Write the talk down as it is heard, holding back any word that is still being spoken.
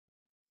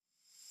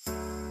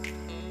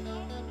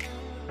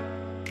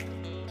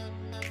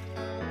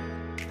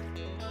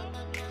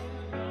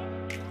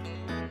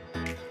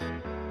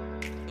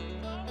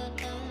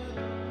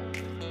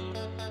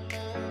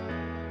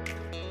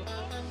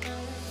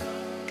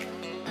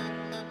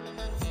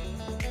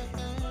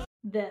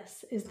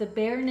This is the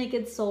Bare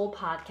Naked Soul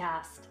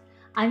podcast.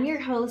 I'm your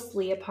host,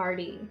 Leah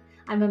Party.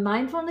 I'm a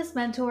mindfulness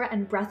mentor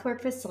and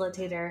breathwork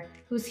facilitator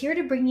who's here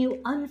to bring you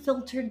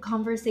unfiltered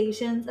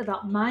conversations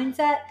about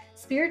mindset,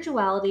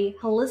 spirituality,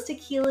 holistic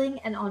healing,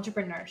 and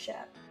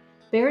entrepreneurship.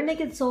 Bare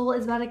Naked Soul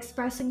is about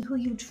expressing who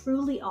you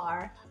truly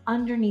are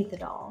underneath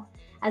it all,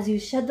 as you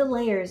shed the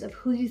layers of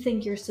who you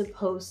think you're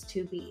supposed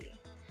to be.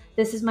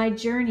 This is my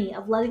journey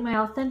of letting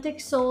my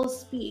authentic soul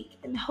speak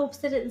in hopes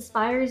that it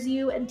inspires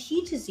you and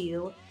teaches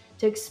you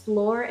to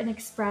explore and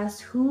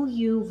express who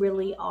you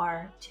really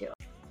are too.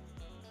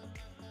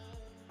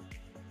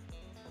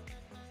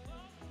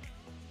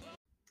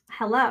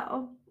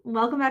 Hello,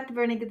 welcome back to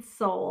Bare Naked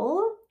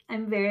Soul.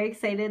 I'm very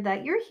excited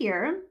that you're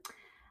here.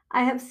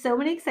 I have so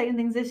many exciting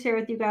things to share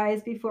with you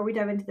guys before we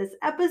dive into this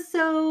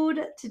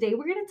episode. Today,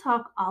 we're going to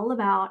talk all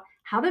about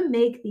how to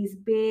make these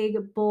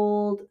big,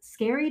 bold,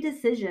 scary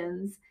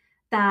decisions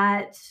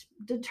that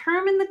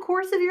determine the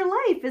course of your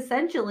life,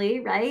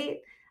 essentially, right?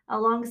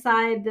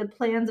 Alongside the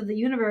plans of the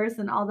universe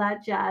and all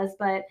that jazz.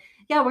 But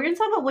yeah, we're going to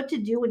talk about what to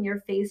do when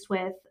you're faced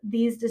with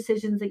these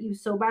decisions that you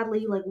so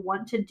badly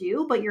want to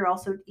do, but you're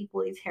also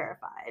equally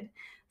terrified.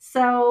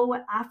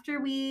 So after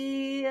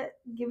we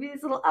give you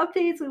these little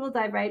updates, we will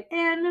dive right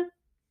in.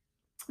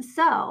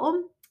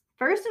 So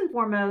first and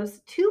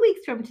foremost, 2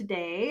 weeks from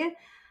today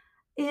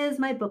is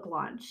my book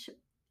launch.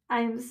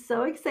 I'm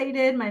so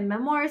excited. My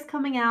memoir is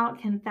coming out,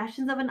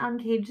 Confessions of an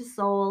Uncaged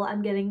Soul.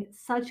 I'm getting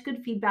such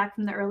good feedback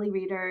from the early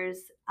readers.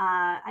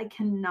 I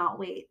cannot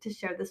wait to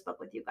share this book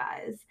with you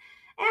guys.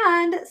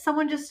 And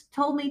someone just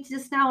told me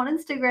just now on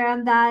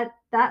Instagram that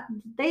that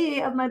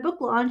day of my book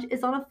launch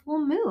is on a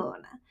full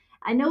moon.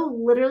 I know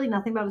literally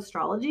nothing about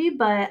astrology,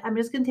 but I'm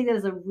just going to take that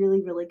as a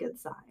really, really good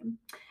sign.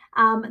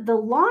 The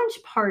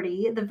launch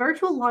party, the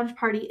virtual launch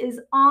party, is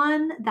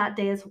on that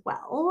day as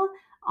well,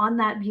 on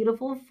that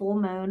beautiful full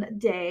moon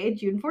day,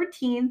 June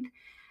 14th.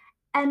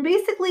 And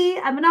basically,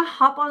 I'm going to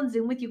hop on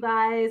Zoom with you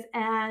guys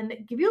and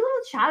give you a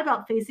little chat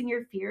about facing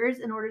your fears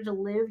in order to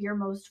live your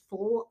most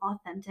full,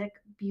 authentic,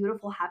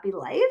 beautiful, happy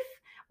life.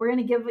 We're going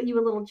to give you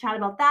a little chat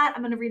about that.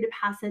 I'm going to read a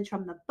passage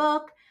from the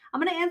book. I'm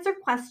going to answer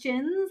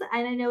questions.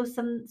 And I know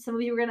some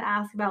of you are going to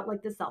ask about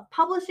the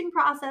self-publishing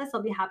process.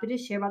 I'll be happy to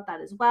share about that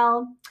as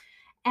well.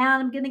 And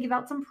I'm going to give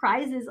out some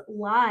prizes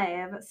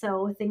live.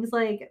 So things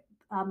like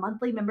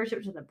monthly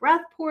membership to the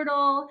Breath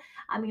Portal.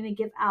 I'm going to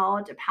give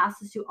out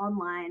passes to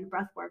online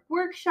breathwork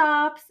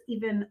workshops,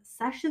 even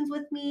sessions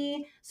with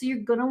me. So you're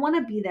going to want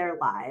to be there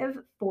live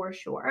for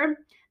sure.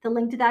 The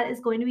link to that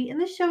is going to be in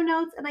the show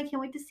notes, and I can't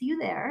wait to see you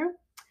there.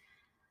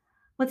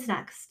 What's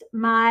next?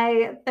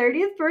 My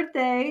 30th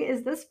birthday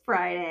is this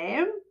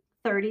Friday.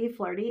 30,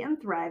 flirty,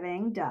 and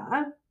thriving,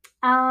 duh.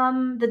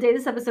 The day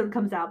this episode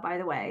comes out, by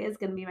the way, is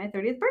going to be my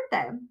 30th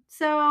birthday.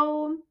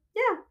 So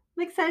yeah,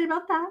 I'm excited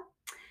about that.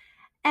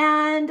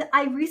 And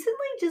I recently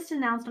just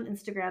announced on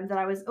Instagram that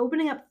I was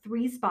opening up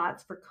 3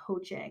 spots for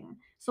coaching.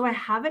 So I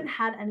haven't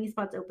had any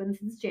spots open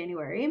since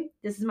January.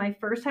 This is my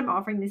first time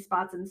offering these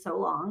spots in so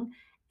long.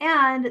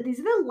 And these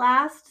are the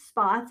last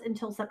spots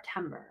until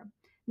September.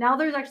 Now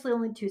there's actually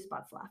only 2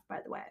 spots left,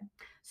 by the way.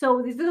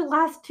 So these are the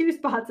last 2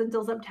 spots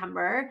until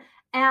September.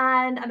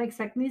 And I'm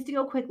expecting these to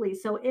go quickly.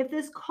 So if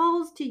this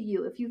calls to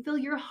you, if you feel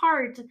your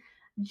heart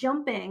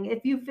jumping,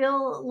 if you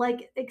feel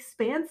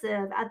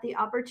expansive at the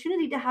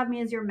opportunity to have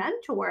me as your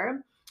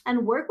mentor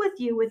and work with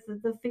you with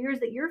the fears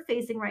that you're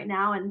facing right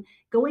now and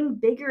going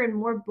bigger and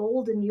more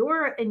bold in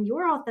your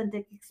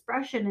authentic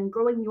expression and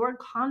growing your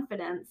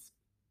confidence,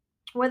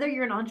 whether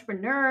you're an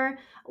entrepreneur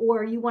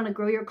or you want to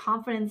grow your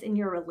confidence in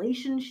your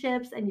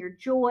relationships and your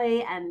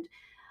joy and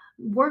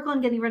work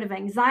on getting rid of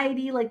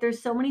anxiety.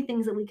 There's so many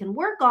things that we can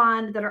work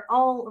on that are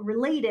all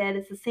related.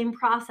 It's the same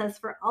process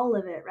for all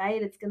of it,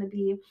 right? It's going to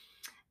be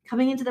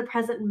coming into the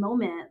present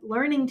moment,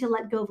 learning to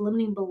let go of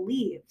limiting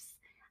beliefs.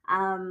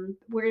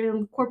 We're going to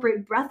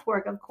incorporate breath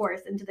work, of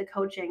course, into the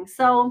coaching.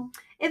 So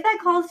if that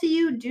calls to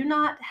you, do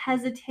not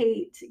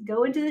hesitate.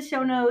 Go into the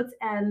show notes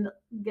and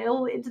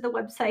go into the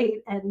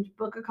website and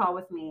book a call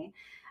with me.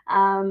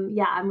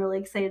 Yeah, I'm really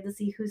excited to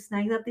see who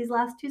snags up these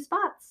last 2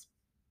 spots.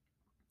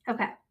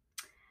 Okay,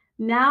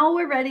 now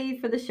we're ready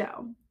for the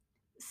show.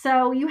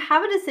 So you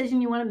have a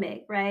decision you want to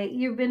make, right?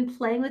 You've been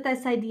playing with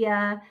this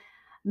idea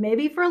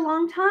maybe for a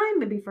long time,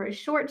 maybe for a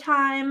short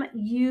time.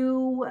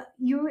 You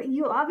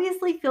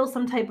obviously feel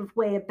some type of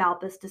way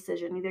about this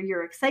decision. Either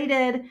you're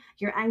excited,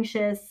 you're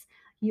anxious,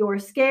 you're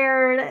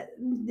scared,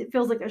 it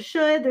feels like a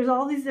should. There's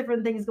all these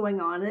different things going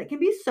on, and it can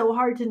be so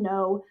hard to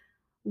know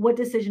what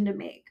decision to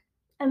make.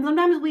 And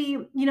sometimes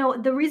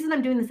the reason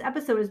I'm doing this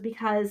episode is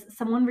because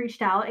someone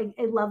reached out,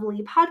 a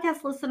lovely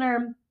podcast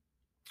listener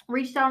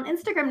reached out on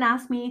Instagram and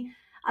asked me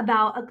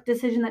about a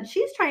decision that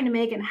she's trying to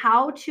make and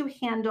how to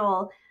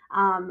handle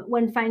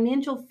when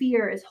financial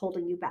fear is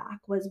holding you back,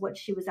 was what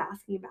she was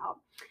asking about.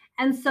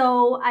 And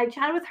so I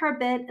chatted with her a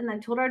bit and then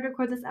told her I'd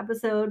record this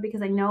episode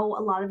because I know a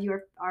lot of you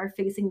are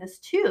facing this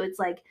too. It's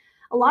like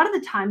a lot of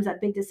the times that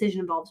big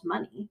decision involves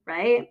money,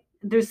 right?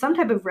 There's some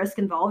type of risk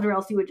involved or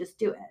else you would just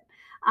do it.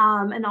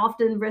 And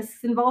often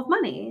risks involve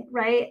money,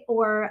 right?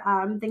 Or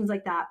things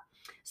like that.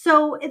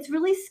 So it's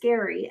really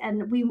scary.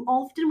 And we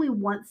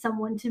want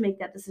someone to make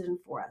that decision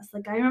for us.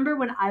 Like I remember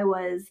when I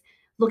was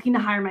looking to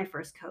hire my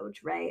first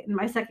coach, right? And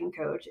my second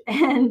coach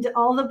and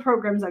all the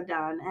programs I've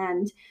done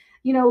and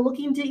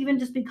looking to even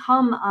just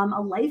become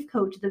a life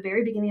coach at the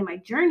very beginning of my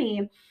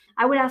journey,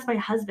 I would ask my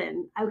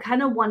husband. I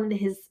kind of wanted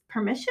his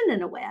permission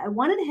in a way. I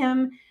wanted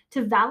him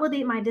to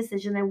validate my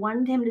decision. I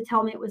wanted him to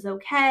tell me it was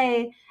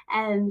okay.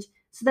 And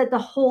so that the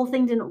whole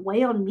thing didn't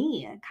weigh on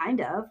me,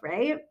 kind of,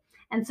 right?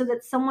 And so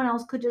that someone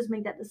else could just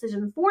make that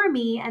decision for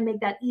me and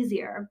make that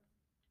easier.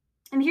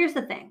 And here's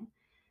the thing,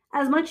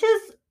 as much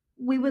as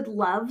we would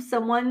love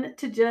someone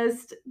to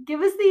just give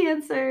us the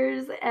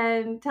answers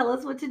and tell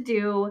us what to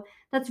do,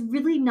 that's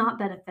really not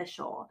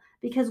beneficial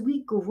because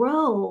we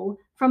grow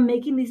from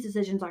making these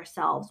decisions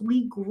ourselves.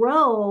 We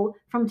grow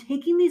from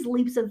taking these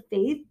leaps of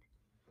faith,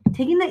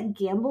 taking that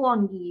gamble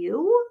on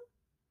you,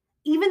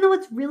 even though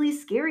it's really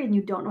scary and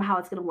you don't know how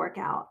it's going to work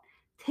out.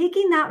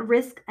 Taking that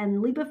risk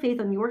and leap of faith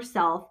on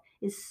yourself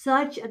is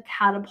such a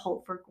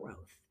catapult for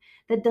growth.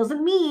 That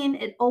doesn't mean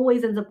it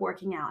always ends up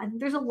working out. I think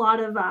there's a lot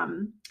of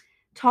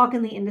talk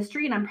in the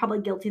industry, and I'm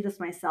probably guilty of this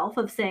myself,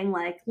 of saying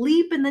like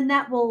leap and the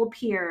net will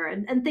appear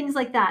and things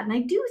like that. And I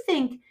do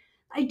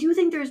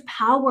think there's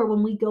power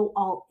when we go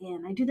all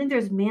in. I do think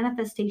there's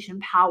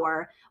manifestation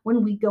power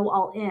when we go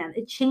all in.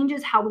 It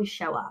changes how we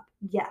show up.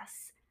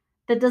 Yes.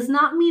 That does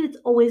not mean it's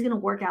always going to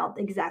work out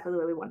exactly the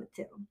way we want it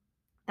to.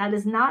 That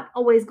is not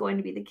always going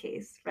to be the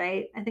case,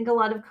 right? I think a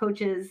lot of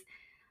coaches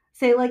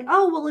say like,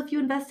 oh, well, if you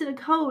invest in a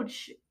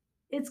coach,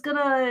 it's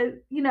gonna,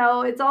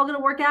 it's all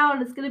gonna work out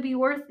and it's gonna be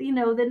worth, the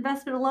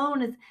investment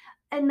alone is,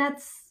 and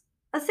that's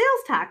a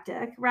sales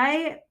tactic,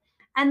 right?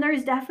 And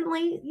there's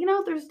definitely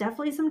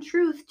some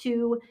truth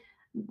to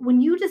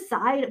when you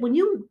decide, when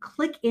you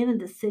click in a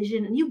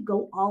decision and you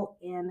go all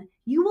in,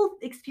 you will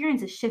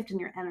experience a shift in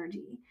your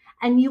energy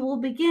and you will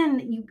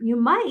begin, you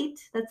might,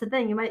 that's the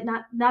thing, you might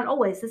not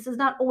always, this does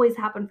not always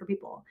happen for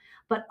people,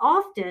 but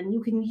often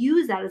you can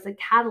use that as a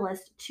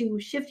catalyst to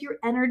shift your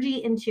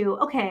energy into,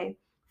 okay,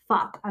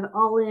 fuck, I'm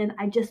all in.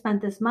 I just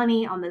spent this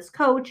money on this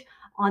coach,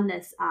 on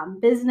this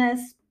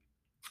business,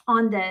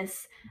 on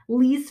this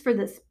lease for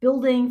this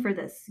building, for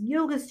this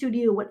yoga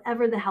studio,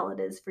 whatever the hell it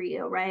is for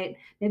you, right?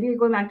 Maybe you're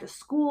going back to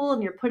school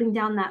and you're putting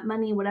down that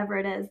money, whatever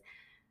it is.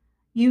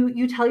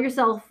 You tell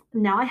yourself,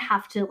 now I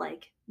have to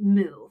like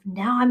move.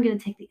 Now I'm going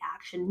to take the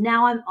action.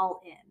 Now I'm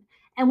all in.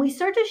 And we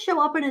start to show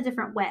up in a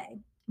different way.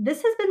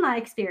 This has been my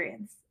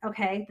experience.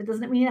 Okay. That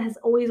doesn't mean it has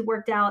always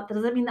worked out. That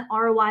doesn't mean the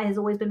ROI has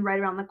always been right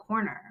around the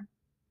corner.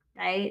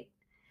 Right.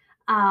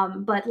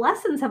 But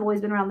lessons have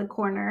always been around the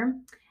corner.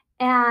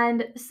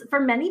 And for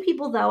many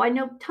people, though, I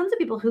know tons of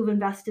people who've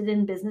invested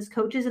in business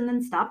coaches and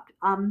then stopped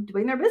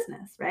doing their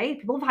business, right?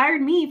 People have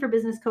hired me for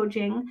business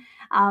coaching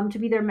to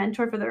be their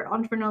mentor for their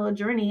entrepreneurial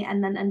journey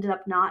and then ended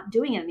up not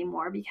doing it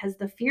anymore because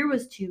the fear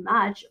was too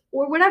much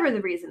or whatever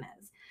the reason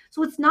is.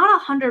 So it's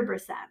not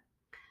 100%,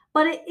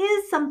 but it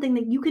is something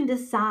that you can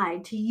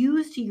decide to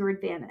use to your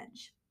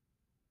advantage.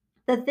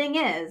 The thing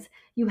is,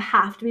 you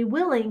have to be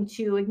willing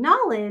to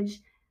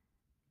acknowledge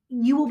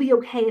you will be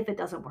okay if it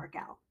doesn't work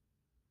out.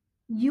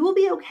 You will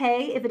be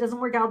okay if it doesn't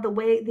work out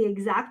the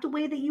exact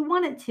way that you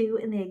want it to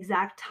in the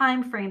exact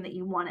time frame that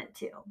you want it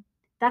to.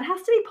 That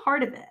has to be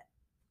part of it,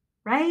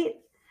 right?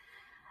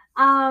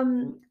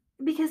 Um,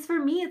 because for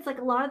me, it's like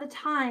a lot of the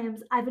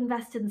times I've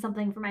invested in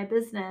something for my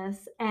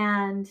business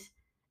and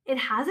it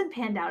hasn't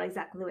panned out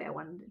exactly the way I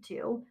wanted it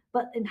to.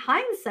 But in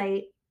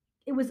hindsight,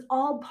 it was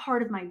all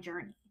part of my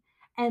journey.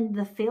 And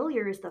the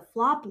failures, the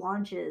flop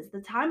launches,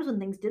 the times when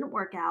things didn't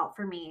work out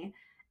for me,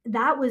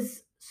 that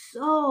was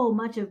so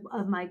much of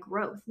my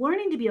growth.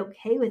 Learning to be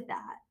okay with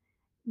that,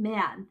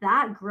 man,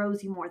 that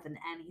grows you more than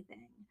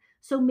anything.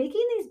 So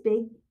making these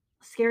big,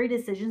 scary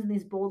decisions and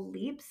these bold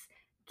leaps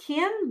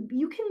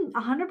you can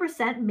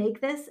 100%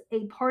 make this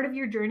a part of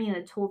your journey and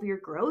a tool for your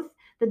growth.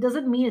 That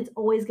doesn't mean it's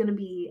always going to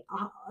be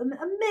an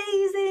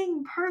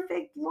amazing,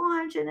 perfect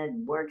launch and it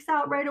works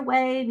out right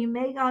away and you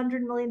make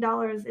 $100 million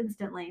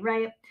instantly,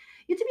 right?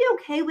 You have to be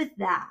okay with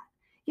that.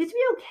 You have to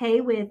be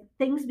okay with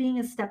things being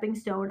a stepping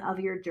stone of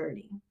your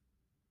journey.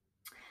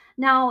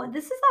 Now,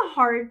 this is the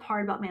hard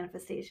part about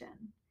manifestation.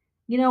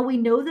 We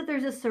know that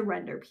there's a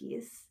surrender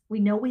piece. We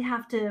know we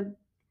have to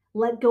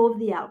let go of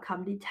the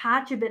outcome,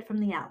 detach a bit from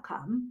the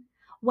outcome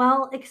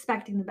while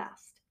expecting the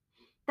best.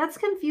 That's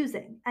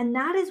confusing. And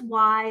that is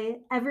why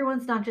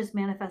everyone's not just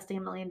manifesting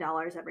 $1 million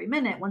every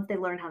minute once they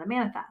learn how to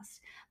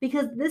manifest,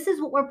 because this is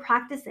what we're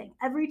practicing.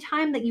 Every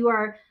time that you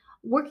are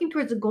working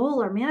towards a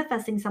goal or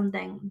manifesting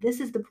something, this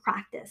is the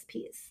practice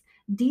piece.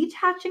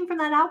 Detaching from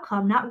that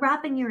outcome, not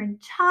wrapping your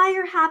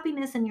entire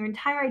happiness and your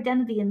entire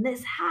identity in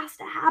this has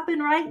to happen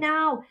right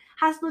now,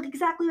 has to look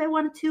exactly the way I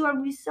want it to, I'm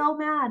going to be so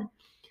mad.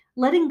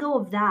 Letting go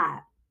of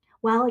that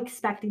while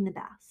expecting the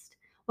best,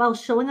 while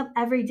showing up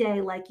every day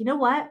like, you know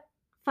what?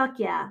 Fuck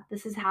yeah,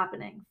 this is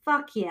happening.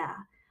 Fuck yeah.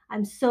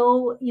 I'm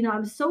so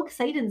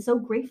excited and so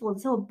grateful and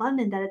so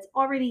abundant that it's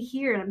already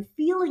here. And I'm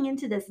feeling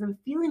into this and I'm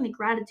feeling the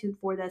gratitude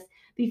for this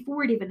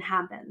before it even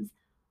happens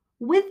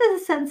with a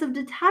sense of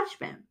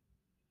detachment.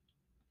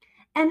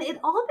 And it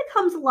all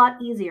becomes a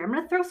lot easier. I'm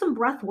going to throw some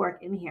breath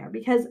work in here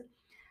because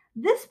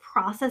this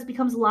process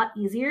becomes a lot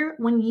easier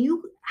when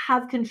you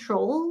have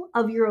control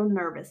of your own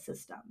nervous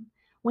system,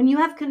 when you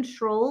have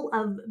control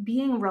of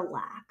being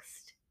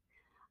relaxed.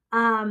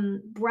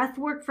 Breath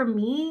work for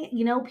me,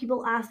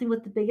 people ask me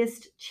what the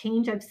biggest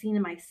change I've seen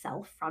in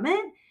myself from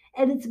it,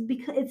 and it's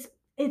because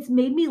it's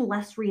made me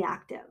less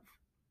reactive.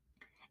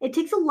 It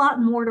takes a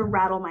lot more to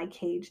rattle my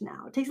cage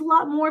now. It takes a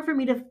lot more for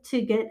me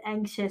to get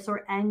anxious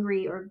or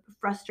angry or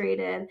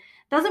frustrated.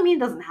 Doesn't mean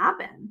it doesn't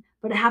happen,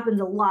 but it happens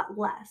a lot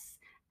less.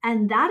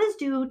 And that is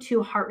due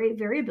to heart rate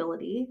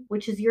variability,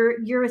 which is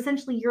your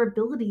essentially your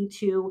ability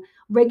to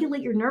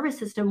regulate your nervous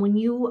system when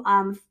you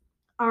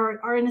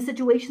are in a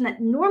situation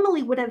that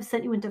normally would have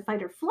sent you into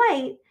fight or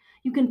flight.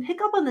 You can pick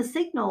up on the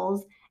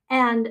signals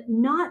and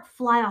not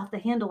fly off the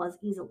handle as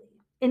easily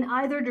in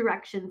either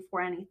direction for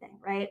anything,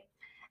 right?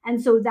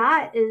 And so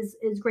that is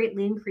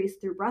greatly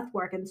increased through breath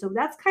work. And so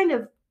that's kind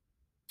of,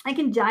 I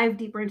can dive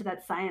deeper into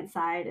that science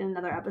side in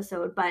another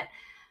episode, but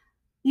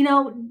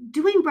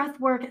doing breath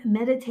work,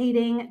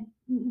 meditating,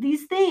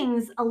 these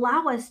things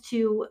allow us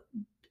to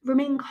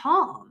remain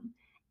calm.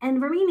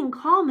 And remaining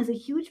calm is a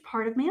huge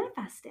part of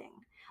manifesting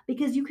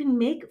because you can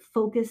make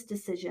focused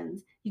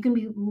decisions. You can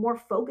be more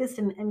focused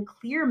and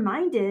clear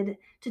minded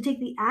to take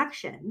the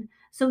action.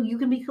 So you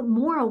can become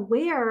more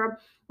aware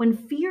when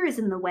fear is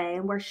in the way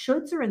and where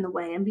shoulds are in the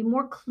way and be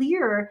more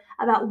clear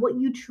about what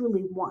you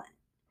truly want.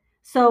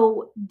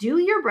 So do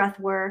your breath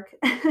work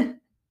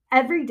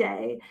every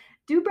day.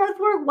 Do breath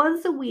work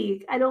once a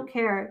week. I don't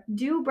care.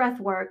 Do breath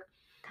work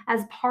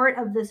as part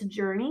of this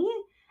journey,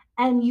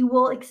 and you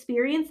will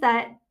experience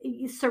that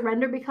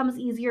surrender becomes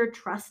easier,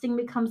 trusting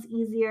becomes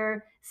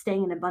easier,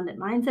 staying in abundant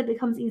mindset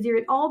becomes easier.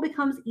 It all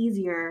becomes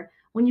easier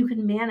when you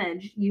can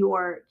manage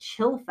your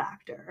chill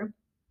factor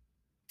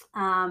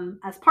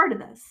as part of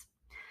this.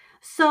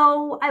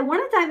 So I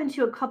want to dive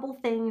into a couple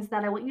things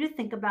that I want you to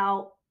think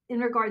about in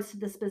regards to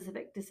the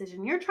specific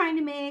decision you're trying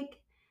to make.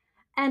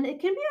 And it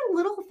can be a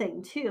little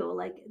thing too.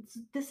 Like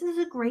this is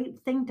a great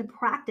thing to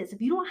practice.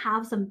 If you don't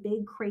have some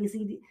big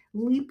crazy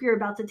leap you're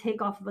about to take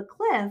off of a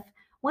cliff,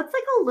 what's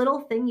like a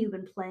little thing you've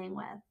been playing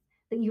with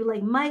that you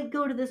like might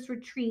go to this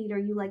retreat, or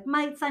you like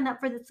might sign up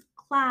for this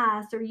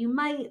class, or you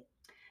might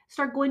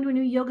start going to a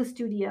new yoga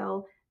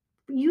studio.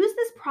 Use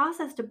this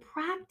process to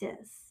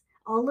practice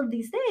all of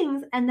these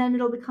things, and then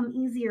it'll become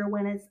easier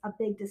when it's a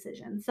big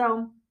decision.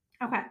 So,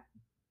 okay.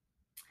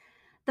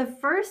 The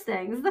first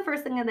thing, this is the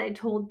first thing that I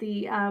told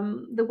the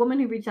woman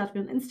who reached out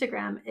to me on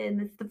Instagram,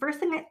 and it's the first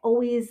thing I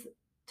always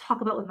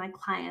talk about with my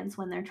clients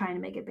when they're trying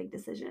to make a big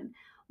decision.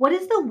 What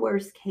is the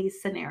worst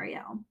case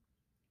scenario?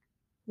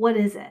 What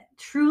is it?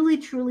 Truly,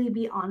 truly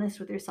be honest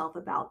with yourself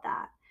about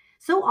that.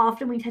 So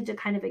often we tend to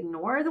kind of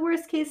ignore the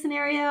worst case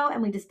scenario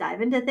and we just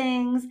dive into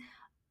things.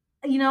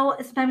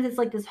 Sometimes it's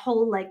like this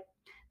whole like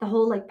the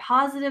whole like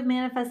positive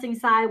manifesting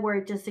side where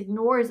it just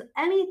ignores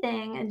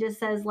anything and just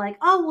says like,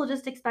 oh, we'll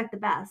just expect the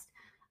best.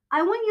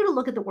 I want you to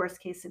look at the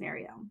worst case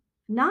scenario,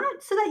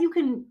 not so that you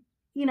can,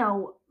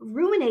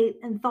 ruminate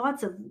and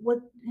thoughts of what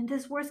in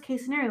this worst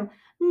case scenario.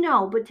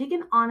 No, but take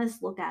an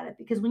honest look at it,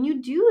 because when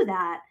you do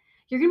that,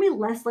 you're going to be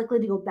less likely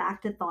to go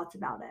back to thoughts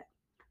about it.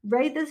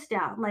 Write this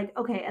down. Like,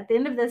 okay, at the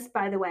end of this,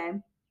 by the way,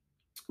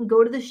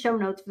 go to the show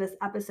notes for this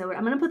episode.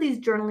 I'm going to put these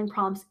journaling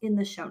prompts in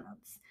the show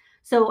notes.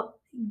 So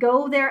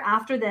go there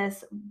after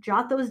this,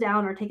 jot those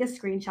down or take a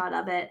screenshot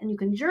of it, and you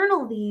can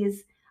journal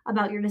these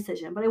about your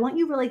decision. But I want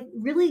you really,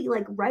 really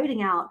like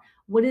writing out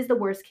what is the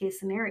worst case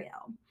scenario.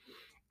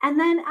 And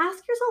then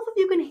ask yourself if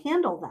you can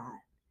handle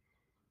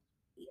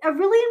that. A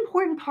really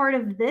important part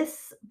of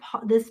this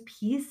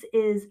piece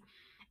is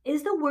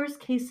the worst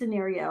case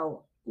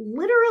scenario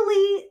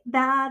literally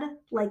bad?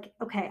 Like,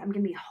 okay, I'm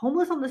going to be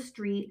homeless on the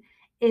street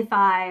if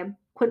I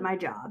quit my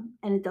job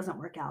and it doesn't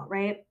work out,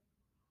 right?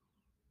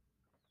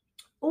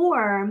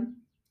 Or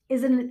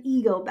is it an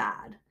ego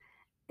bad?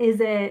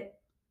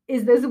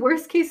 Is this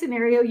worst case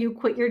scenario you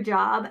quit your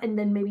job and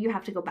then maybe you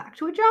have to go back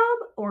to a job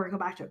or go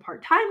back to a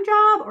part-time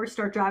job or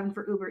start driving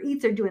for Uber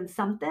Eats or doing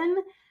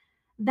something?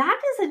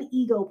 That is an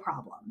ego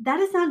problem. That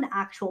is not an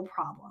actual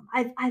problem.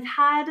 I've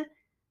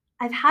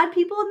had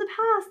people in the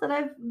past that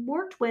I've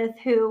worked with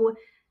who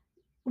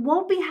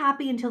won't be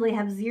happy until they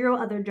have zero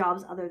other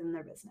jobs other than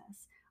their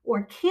business,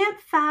 or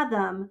can't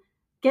fathom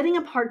getting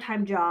a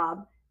part-time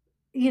job,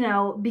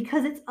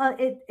 because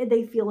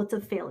they feel it's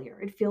a failure.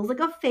 It feels like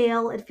a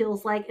fail. It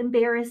feels like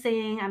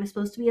embarrassing. I'm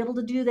supposed to be able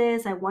to do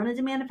this. I wanted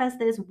to manifest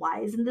this.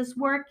 Why isn't this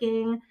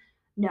working?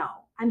 No,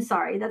 I'm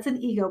sorry. That's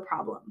an ego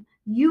problem.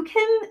 You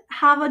can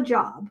have a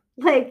job.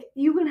 Like,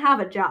 you can have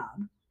a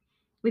job.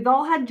 We've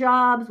all had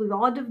jobs. We've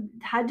all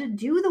had to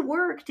do the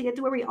work to get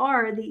to where we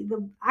are,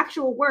 the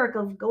actual work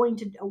of going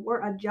to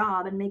a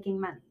job and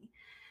making money.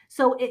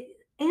 So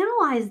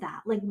analyze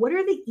that. Like, what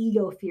are the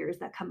ego fears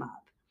that come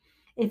up?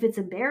 If it's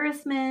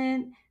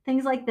embarrassment,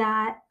 things like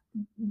that,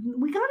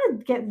 we got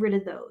to get rid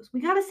of those. We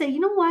got to say, you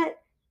know what?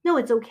 No,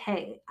 it's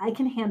okay. I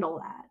can handle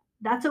that.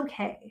 That's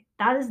okay.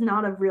 That is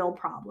not a real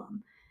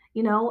problem.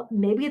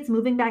 Maybe it's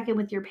moving back in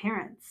with your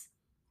parents.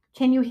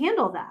 Can you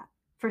handle that?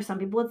 For some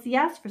people, it's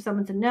yes. For some,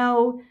 it's a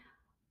no.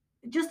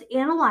 Just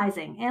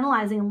analyzing,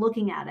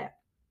 looking at it,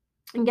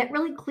 and get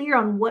really clear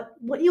on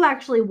what you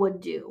actually would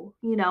do,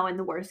 in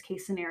the worst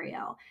case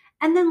scenario,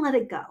 and then let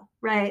it go.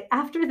 Right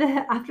after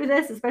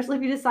this, especially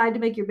if you decide to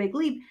make your big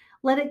leap,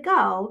 let it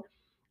go.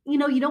 You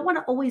don't want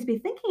to always be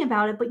thinking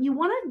about it, but you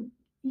want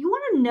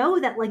to know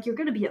that, like, you're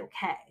going to be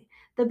okay.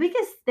 The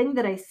biggest thing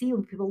that I see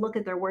when people look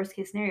at their worst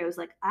case scenario is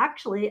like,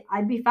 actually,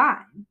 I'd be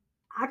fine.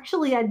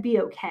 Actually, I'd be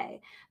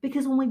okay.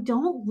 Because when we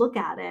don't look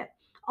at it,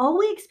 all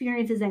we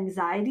experience is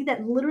anxiety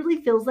that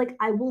literally feels like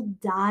I will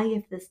die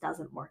if this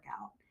doesn't work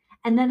out.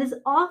 And that is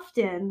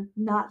often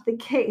not the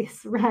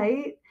case,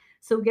 right?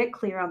 So get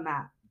clear on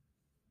that.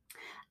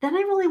 Then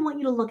I really want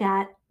you to look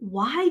at,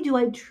 why do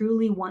I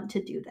truly want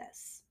to do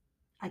this?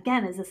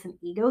 Again, is this an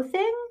ego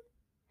thing?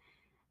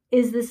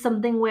 Is this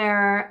something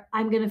where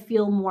I'm going to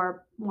feel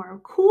more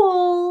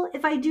cool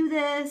if I do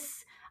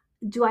this?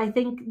 Do I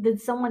think, did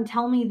someone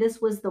tell me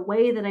this was the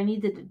way that I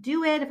needed to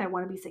do it if I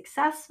want to be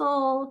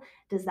successful?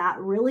 Does that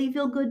really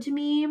feel good to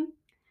me?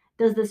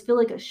 Does this feel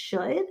like a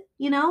should?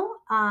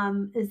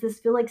 Does this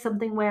feel like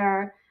something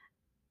where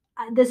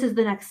this is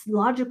the next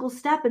logical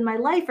step in my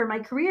life or my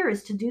career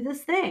is to do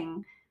this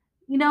thing?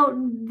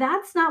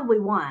 That's not what we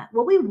want.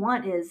 What we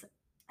want is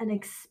an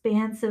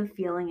expansive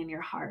feeling in your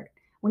heart.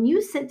 When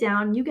you sit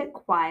down, you get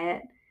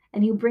quiet,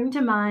 and you bring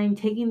to mind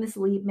taking this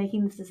leap,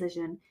 making this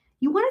decision,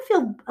 you want to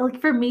feel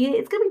like, for me,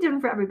 it's going to be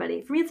different for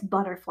everybody. For me, it's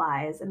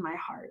butterflies in my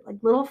heart, like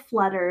little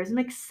flutters. I'm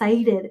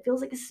excited. It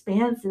feels like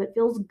expansive. It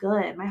feels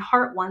good. My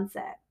heart wants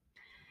it.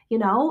 You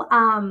know,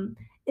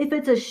 if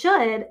it's a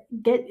should,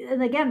 get,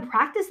 and again,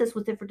 practice this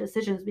with different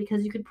decisions,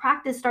 because you could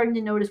practice starting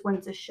to notice when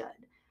it's a should.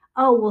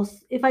 Oh, well,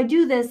 if I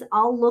do this,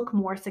 I'll look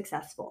more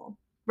successful,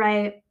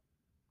 right?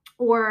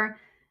 Or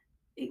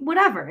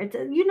whatever. It's,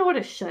 what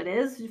a should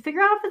is.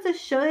 Figure out if it's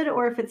a should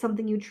or if it's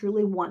something you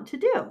truly want to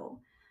do.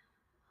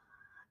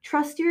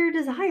 Trust your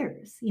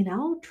desires,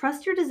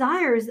 trust your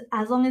desires,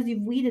 as long as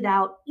you've weeded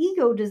out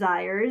ego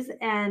desires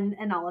and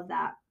all of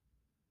that.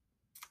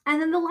 And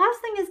then the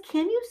last thing is,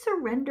 can you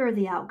surrender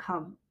the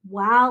outcome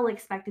while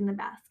expecting the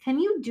best? Can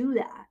you do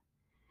that?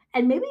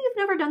 And maybe you've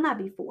never done that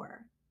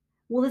before.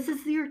 Well, this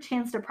is your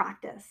chance to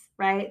practice,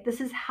 right?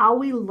 This is how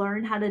we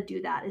learn how to do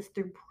that, is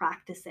through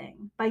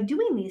practicing, by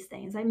doing these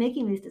things, by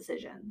making these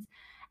decisions.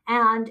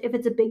 And if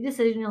it's a big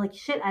decision, you're like,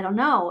 shit, I don't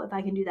know if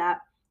I can do that.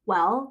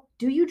 Well,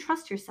 do you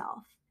trust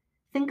yourself?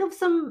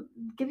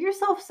 Give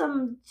yourself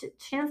some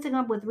chance to come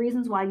up with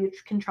reasons why you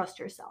can trust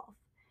yourself.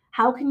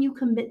 How can you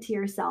commit to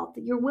yourself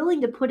that you're willing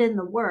to put in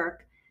the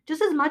work,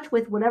 just as much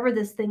with whatever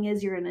this thing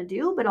is you're going to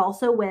do, but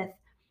also with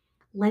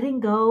letting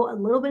go a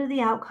little bit of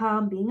the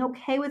outcome, being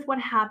okay with what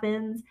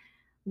happens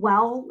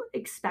while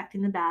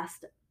expecting the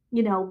best,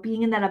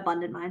 being in that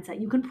abundant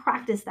mindset. You can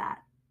practice that.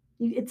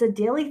 It's a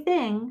daily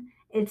thing.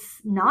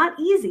 It's not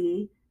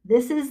easy.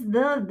 This is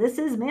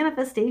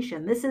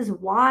manifestation. This is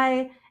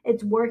why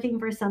it's working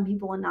for some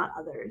people and not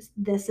others.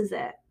 This is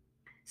it.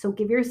 So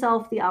give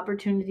yourself the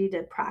opportunity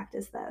to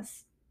practice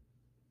this.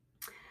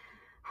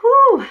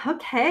 Whew,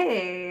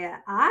 okay.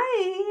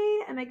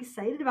 I am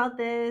excited about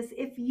this.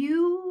 If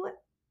you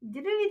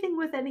did anything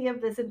with any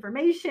of this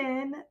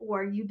information,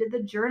 or you did the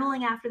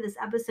journaling after this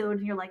episode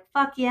and you're like,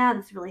 fuck yeah,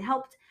 this really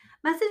helped,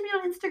 message me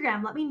on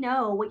Instagram. Let me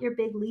know what your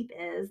big leap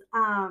is.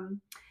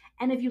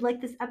 And if you like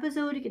this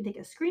episode, you can take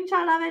a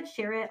screenshot of it,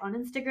 share it on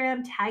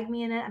Instagram, tag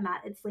me in it. I'm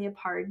at It's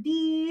Leopard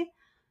D.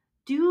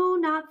 Do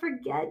not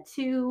forget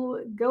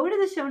to go to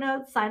the show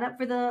notes, sign up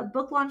for the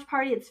book launch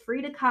party. It's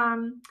free to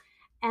come,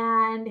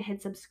 and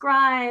hit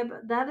subscribe.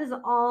 That is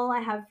all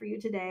I have for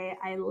you today.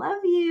 I love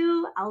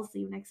you. I'll see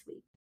you next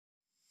week.